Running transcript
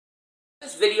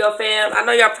This video, fam, I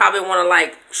know y'all probably want to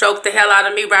like choke the hell out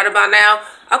of me right about now.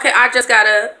 Okay, I just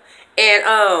gotta, and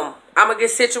I'm gonna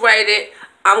get situated.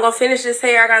 I'm gonna finish this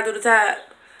hair. I gotta do the tie.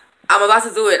 I'm about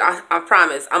to do it. I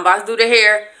promise. I'm about to do the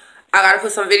hair. I gotta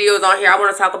put some videos on here. I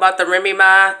want to talk about the Remy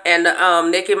Ma and the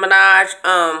Nicki Minaj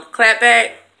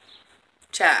clapback.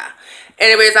 Child.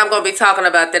 Anyways, I'm gonna be talking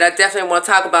about that. I definitely want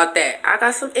to talk about that. I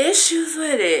got some issues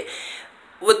with it,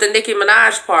 with the Nicki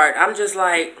Minaj part. I'm just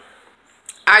like,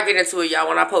 I get into it, y'all,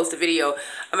 when I post the video. I'm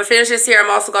gonna finish this here. I'm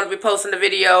also gonna be posting the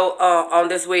video on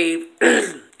this weave.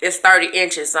 It's 30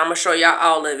 inches, so I'm gonna show y'all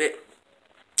all of it,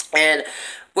 and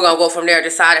we're gonna go from there.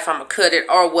 Decide if I'm gonna cut it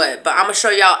or what. But I'm gonna show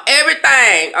y'all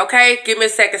everything. Okay, give me a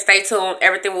second. Stay tuned.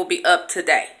 Everything will be up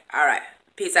today. All right.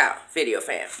 Peace out, video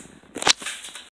fam.